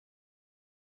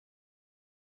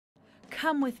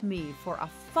Come with me for a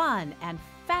fun and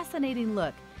fascinating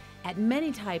look at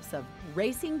many types of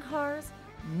racing cars,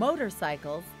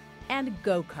 motorcycles, and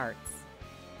go-karts.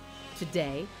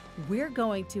 Today, we're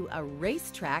going to a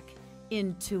racetrack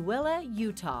in Tooele,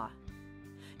 Utah.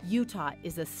 Utah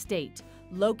is a state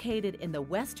located in the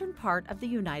western part of the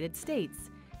United States,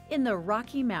 in the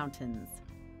Rocky Mountains.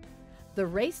 The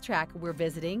racetrack we're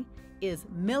visiting is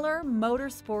Miller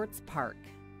Motorsports Park.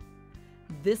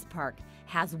 This park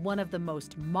has one of the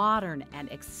most modern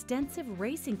and extensive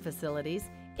racing facilities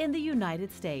in the United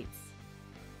States.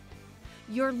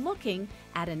 You're looking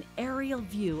at an aerial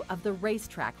view of the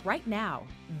racetrack right now.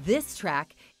 This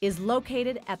track is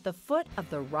located at the foot of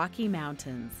the Rocky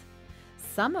Mountains.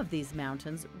 Some of these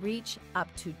mountains reach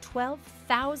up to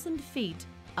 12,000 feet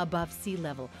above sea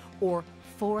level, or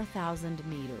 4,000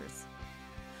 meters.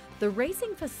 The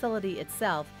racing facility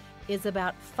itself is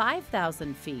about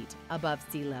 5,000 feet above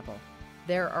sea level.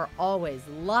 There are always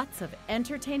lots of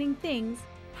entertaining things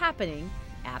happening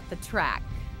at the track.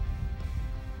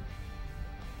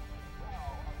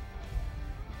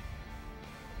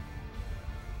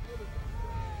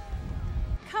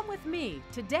 Come with me.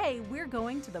 Today we're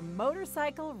going to the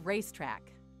motorcycle racetrack.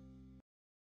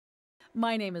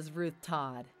 My name is Ruth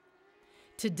Todd.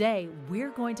 Today we're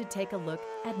going to take a look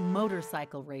at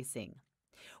motorcycle racing.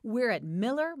 We're at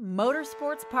Miller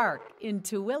Motorsports Park in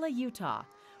Tooele, Utah,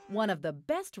 one of the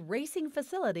best racing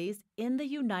facilities in the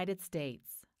United States.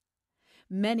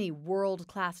 Many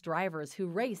world-class drivers who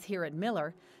race here at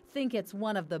Miller think it's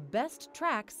one of the best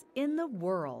tracks in the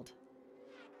world.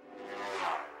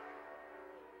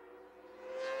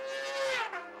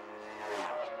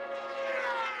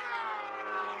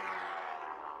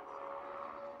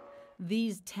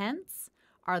 These tents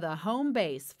are the home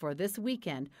base for this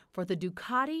weekend for the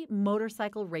Ducati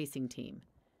motorcycle racing team.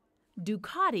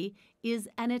 Ducati is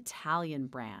an Italian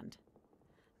brand.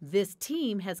 This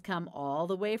team has come all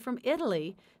the way from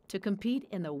Italy to compete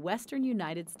in the western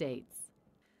United States.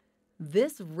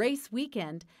 This race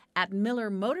weekend at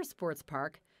Miller Motorsports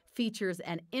Park features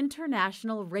an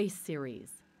international race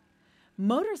series.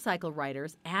 Motorcycle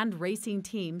riders and racing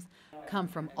teams come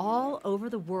from all over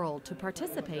the world to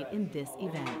participate in this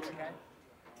event.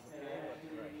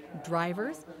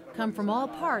 Drivers come from all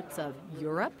parts of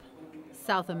Europe,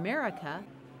 South America,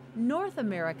 North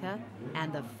America,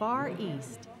 and the Far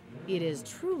East. It is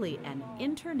truly an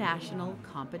international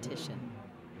competition.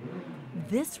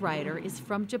 This rider is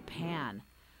from Japan.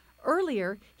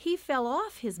 Earlier, he fell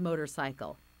off his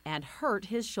motorcycle and hurt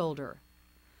his shoulder.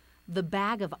 The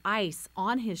bag of ice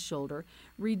on his shoulder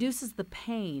reduces the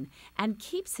pain and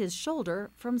keeps his shoulder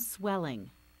from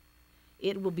swelling.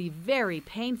 It will be very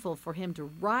painful for him to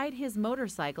ride his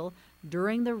motorcycle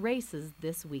during the races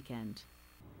this weekend.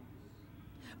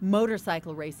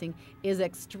 Motorcycle racing is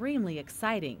extremely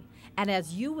exciting, and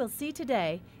as you will see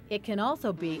today, it can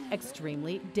also be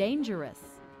extremely dangerous.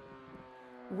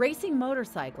 Racing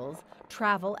motorcycles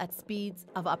travel at speeds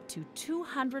of up to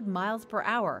 200 miles per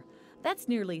hour. That's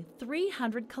nearly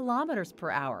 300 kilometers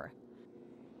per hour.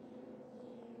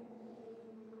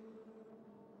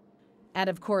 And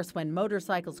of course, when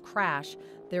motorcycles crash,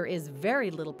 there is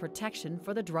very little protection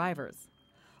for the drivers.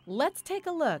 Let's take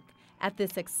a look at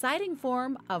this exciting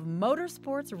form of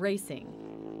motorsports racing.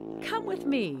 Come with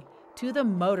me to the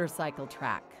motorcycle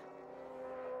track.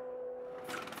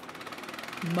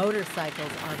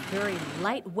 Motorcycles are very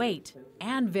lightweight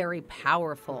and very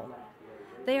powerful.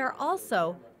 They are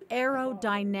also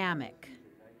aerodynamic.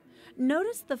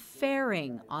 Notice the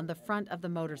fairing on the front of the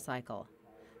motorcycle.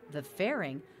 The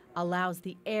fairing allows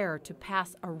the air to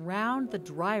pass around the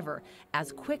driver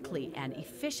as quickly and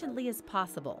efficiently as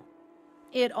possible.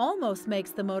 It almost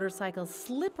makes the motorcycle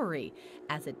slippery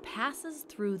as it passes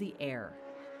through the air.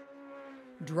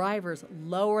 Drivers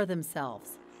lower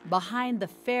themselves behind the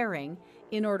fairing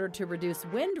in order to reduce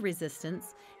wind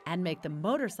resistance and make the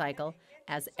motorcycle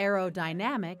as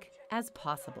aerodynamic as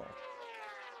possible.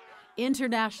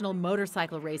 International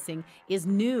motorcycle racing is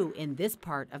new in this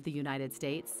part of the United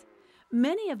States.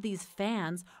 Many of these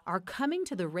fans are coming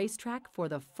to the racetrack for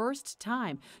the first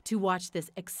time to watch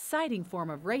this exciting form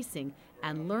of racing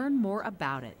and learn more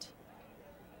about it.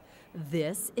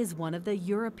 This is one of the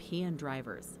European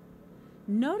drivers.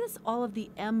 Notice all of the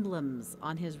emblems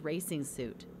on his racing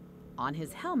suit, on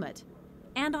his helmet,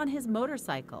 and on his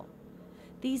motorcycle.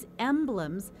 These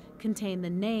emblems contain the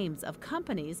names of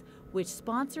companies which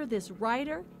sponsor this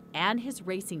rider and his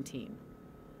racing team.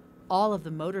 All of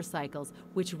the motorcycles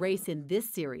which race in this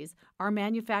series are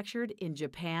manufactured in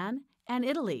Japan and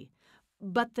Italy,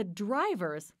 but the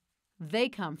drivers, they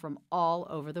come from all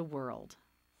over the world.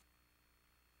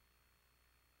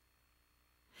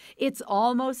 It's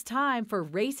almost time for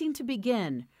racing to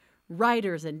begin.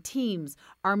 Riders and teams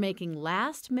are making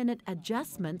last-minute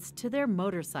adjustments to their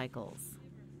motorcycles.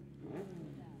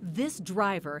 This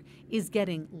driver is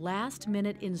getting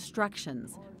last-minute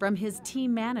instructions from his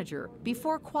team manager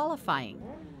before qualifying.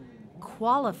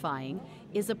 Qualifying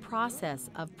is a process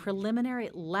of preliminary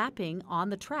lapping on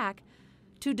the track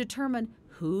to determine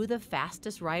who the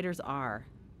fastest riders are.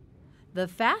 The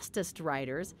fastest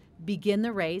riders begin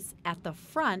the race at the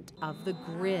front of the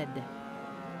grid.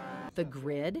 The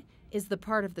grid is the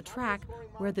part of the track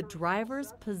where the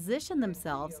drivers position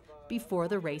themselves before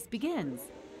the race begins.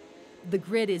 The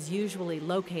grid is usually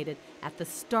located at the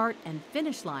start and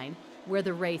finish line where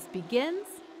the race begins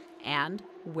and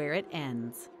where it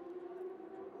ends.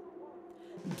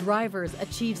 Drivers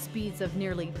achieve speeds of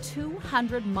nearly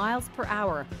 200 miles per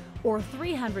hour or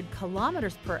 300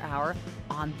 kilometers per hour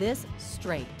on this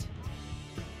straight.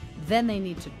 Then they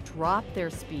need to drop their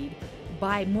speed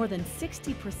by more than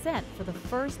 60% for the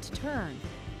first turn.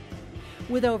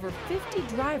 With over 50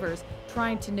 drivers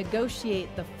trying to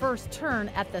negotiate the first turn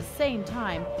at the same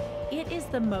time, it is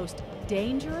the most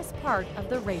dangerous part of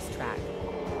the racetrack.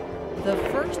 The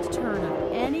first turn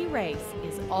of any race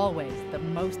is always the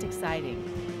most exciting.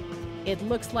 It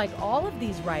looks like all of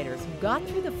these riders got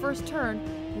through the first turn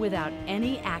without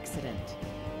any accident.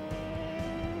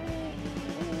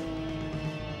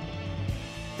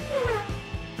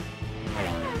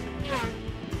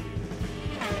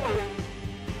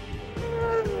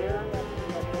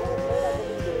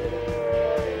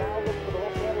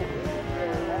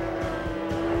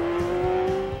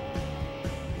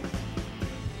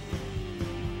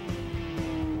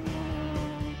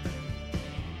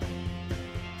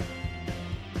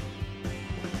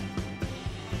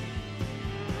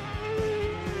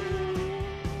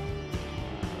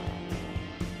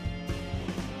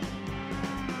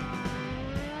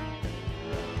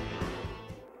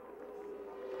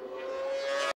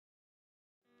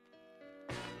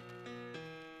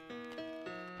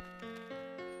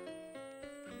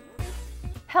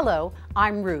 Hello,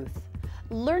 I'm Ruth.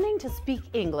 Learning to speak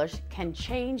English can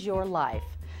change your life.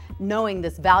 Knowing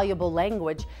this valuable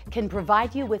language can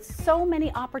provide you with so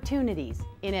many opportunities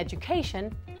in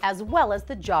education as well as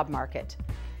the job market.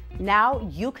 Now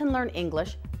you can learn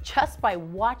English just by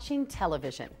watching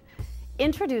television.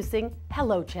 Introducing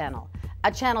Hello Channel,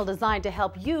 a channel designed to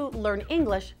help you learn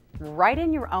English right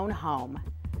in your own home.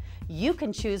 You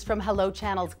can choose from Hello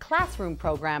Channel's classroom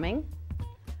programming,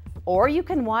 or you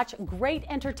can watch great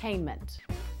entertainment.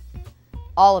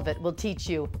 All of it will teach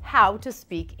you how to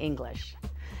speak English.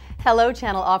 Hello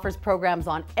Channel offers programs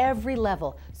on every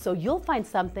level, so you'll find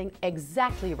something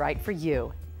exactly right for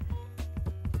you.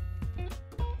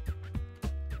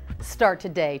 Start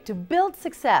today to build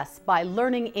success by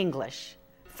learning English.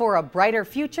 For a brighter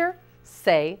future,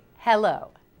 say hello.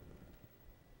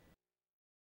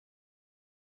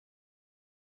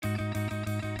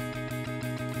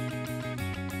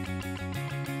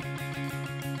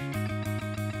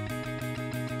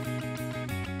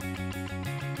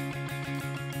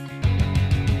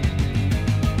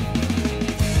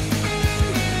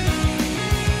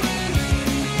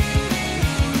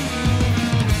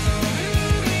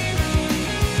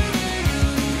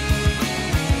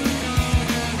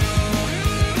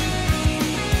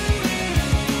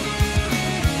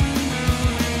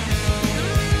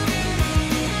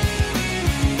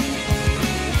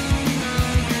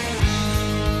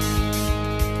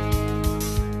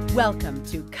 Welcome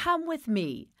to Come With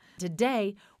Me.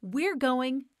 Today, we're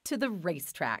going to the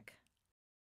racetrack.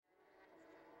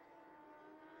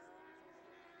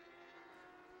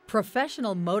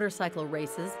 Professional motorcycle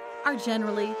races are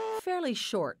generally fairly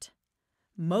short.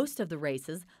 Most of the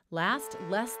races last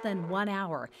less than 1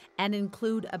 hour and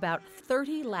include about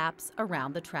 30 laps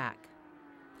around the track.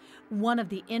 One of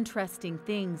the interesting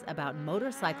things about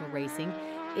motorcycle racing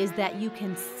is that you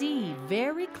can see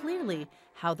very clearly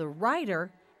how the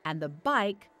rider and the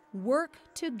bike work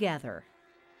together.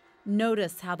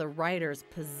 Notice how the riders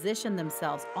position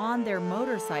themselves on their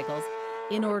motorcycles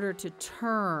in order to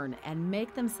turn and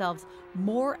make themselves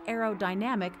more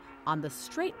aerodynamic on the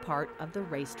straight part of the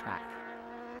racetrack.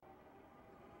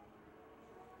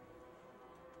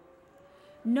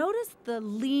 Notice the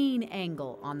lean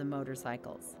angle on the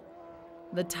motorcycles.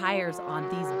 The tires on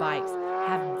these bikes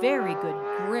have very good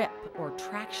grip or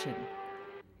traction.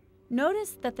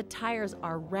 Notice that the tires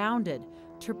are rounded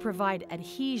to provide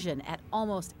adhesion at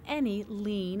almost any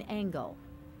lean angle.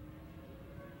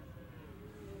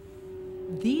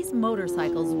 These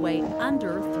motorcycles weigh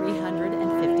under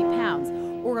 350 pounds,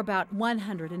 or about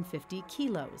 150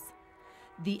 kilos.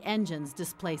 The engines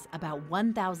displace about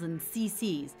 1,000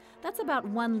 cc's, that's about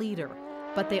 1 liter,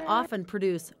 but they often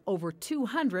produce over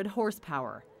 200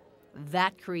 horsepower.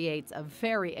 That creates a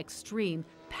very extreme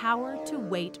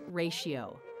power-to-weight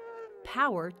ratio.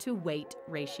 Power-to-weight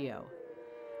ratio.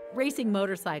 Racing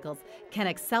motorcycles can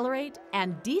accelerate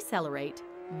and decelerate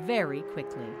very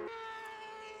quickly.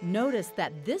 Notice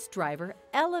that this driver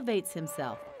elevates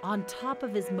himself on top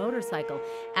of his motorcycle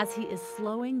as he is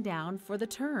slowing down for the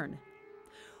turn.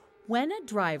 When a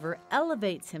driver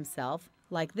elevates himself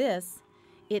like this,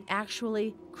 it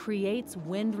actually creates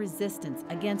wind resistance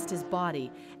against his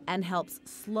body and helps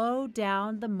slow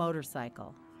down the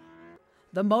motorcycle.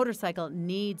 The motorcycle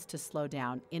needs to slow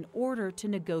down in order to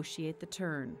negotiate the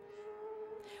turn.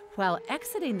 While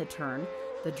exiting the turn,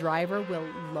 the driver will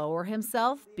lower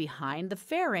himself behind the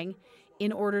fairing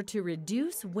in order to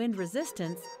reduce wind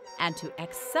resistance and to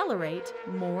accelerate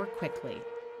more quickly.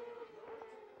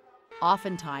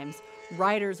 Oftentimes,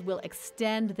 riders will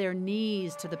extend their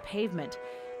knees to the pavement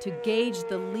to gauge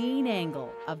the lean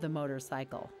angle of the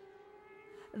motorcycle.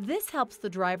 This helps the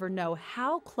driver know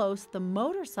how close the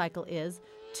motorcycle is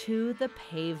to the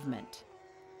pavement.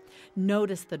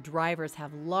 Notice the drivers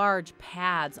have large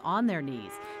pads on their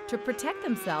knees to protect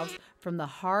themselves from the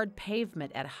hard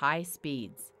pavement at high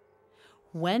speeds.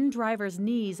 When drivers'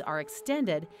 knees are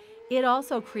extended, it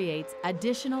also creates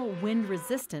additional wind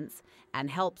resistance and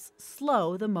helps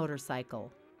slow the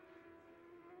motorcycle.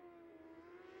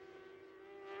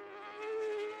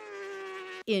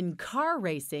 In car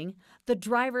racing, the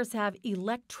drivers have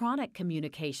electronic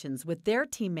communications with their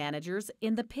team managers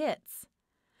in the pits.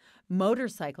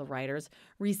 Motorcycle riders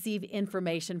receive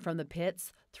information from the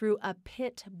pits through a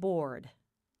pit board.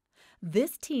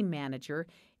 This team manager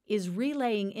is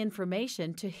relaying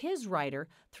information to his rider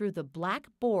through the black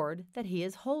board that he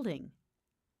is holding.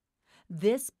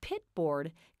 This pit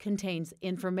board contains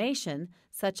information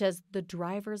such as the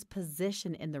driver's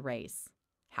position in the race,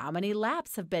 how many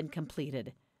laps have been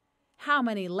completed, how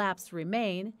many laps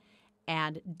remain,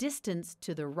 and distance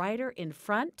to the rider in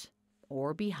front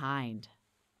or behind.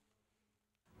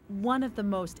 One of the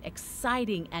most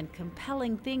exciting and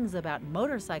compelling things about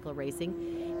motorcycle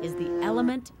racing is the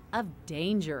element of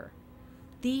danger.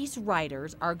 These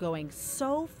riders are going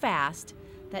so fast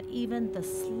that even the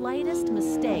slightest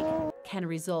mistake can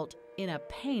result in a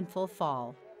painful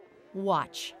fall.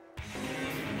 Watch.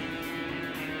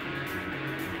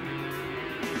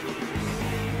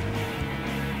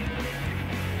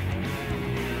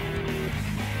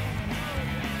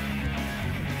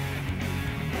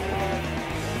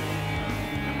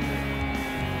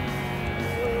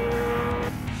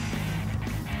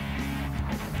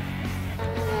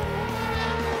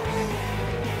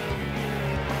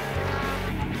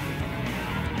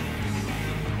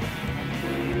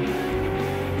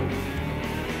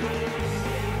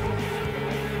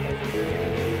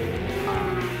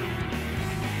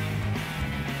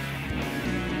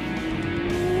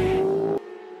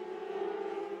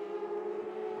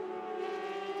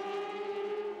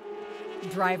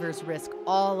 Drivers risk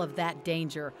all of that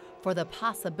danger for the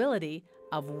possibility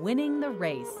of winning the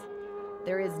race.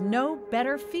 There is no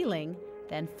better feeling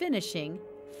than finishing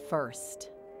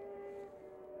first.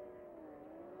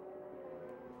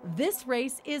 This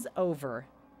race is over.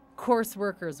 Course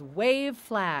workers wave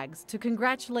flags to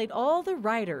congratulate all the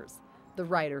riders, the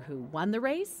rider who won the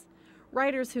race,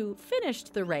 riders who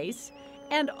finished the race,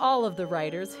 and all of the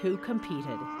riders who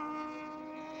competed.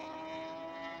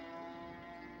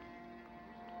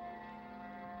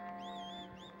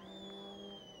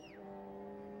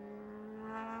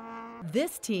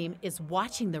 This team is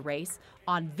watching the race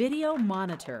on video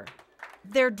monitor.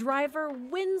 Their driver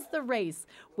wins the race,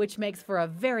 which makes for a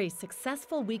very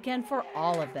successful weekend for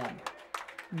all of them.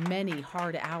 Many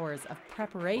hard hours of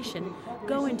preparation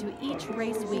go into each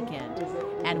race weekend,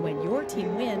 and when your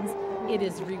team wins, it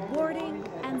is rewarding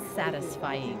and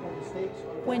satisfying.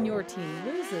 When your team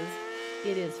loses,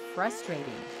 it is frustrating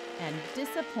and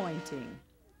disappointing.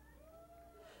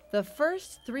 The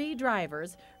first 3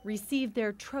 drivers receive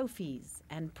their trophies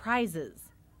and prizes.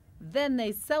 Then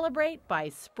they celebrate by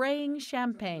spraying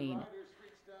champagne.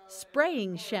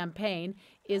 Spraying champagne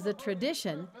is a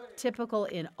tradition typical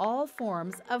in all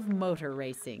forms of motor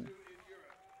racing.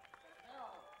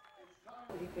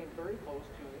 He came very close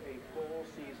to a full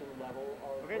season level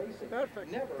of racing.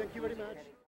 Perfect. Thank you very much.